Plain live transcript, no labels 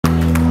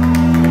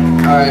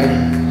Alright.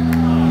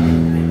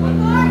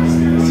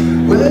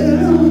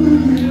 Well,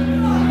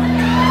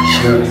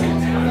 sure.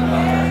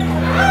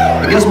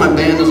 I guess my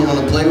band doesn't want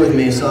to play with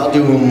me, so I'll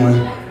do one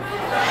more.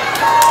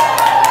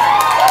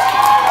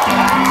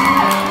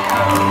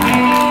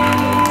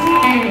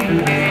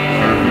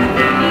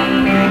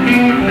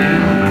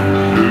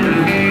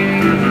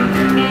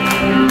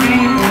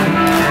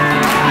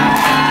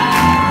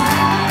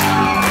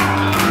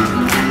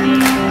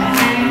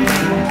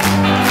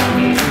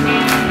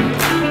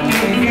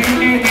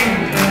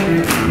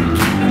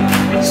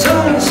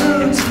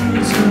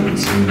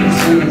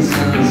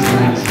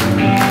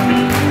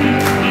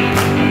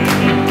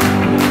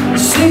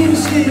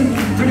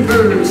 Pretty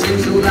bird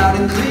sings so loud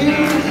and clear.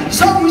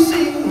 Song we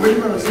sing, pretty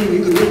bird sing.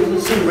 You can do a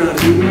little sing around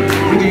here. We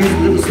can use a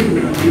little sing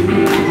around here. We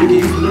can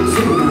use a little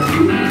sing around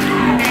here.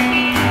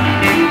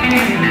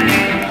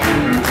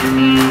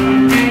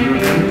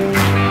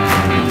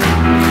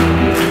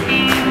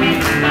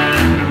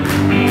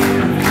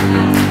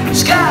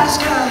 Sky,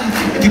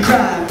 sky, if you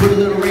cry, put a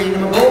little rain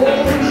in my bowl.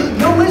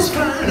 No, it's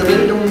fine, I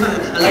really don't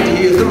mind. I like to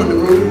hear thunder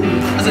roll.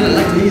 I said I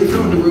like to hear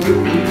thunder roll.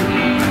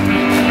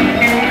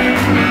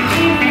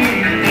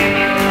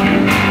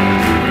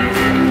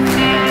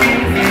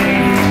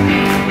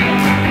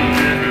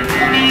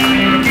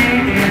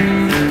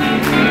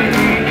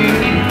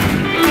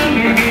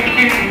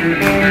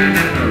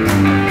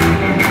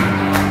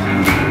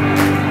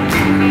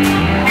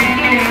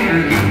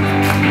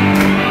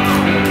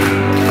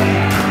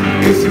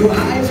 If you're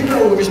high, if you're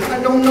low, if you're smart,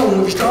 I don't know. If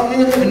you're strong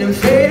and you're living in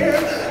fear,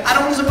 I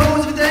don't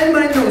suppose if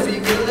anybody knows. So you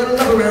get a little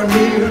love around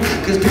here.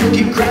 Cause people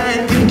keep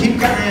crying, people keep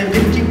crying,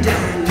 people keep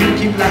dying, people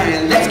keep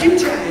lying. Let's keep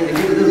trying to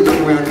get a little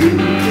love around here.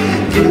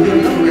 Get a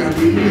little love around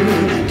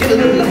here. Get a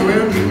little love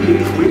around here.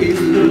 We can use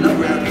a little love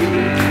around here.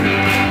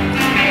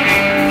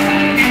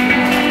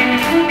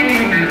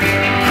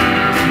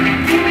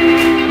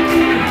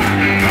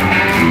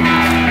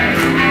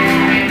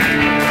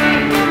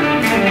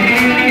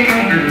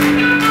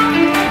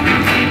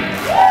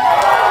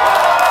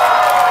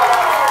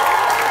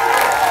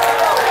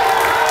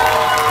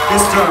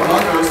 This is our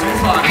one, it was so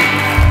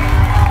fun.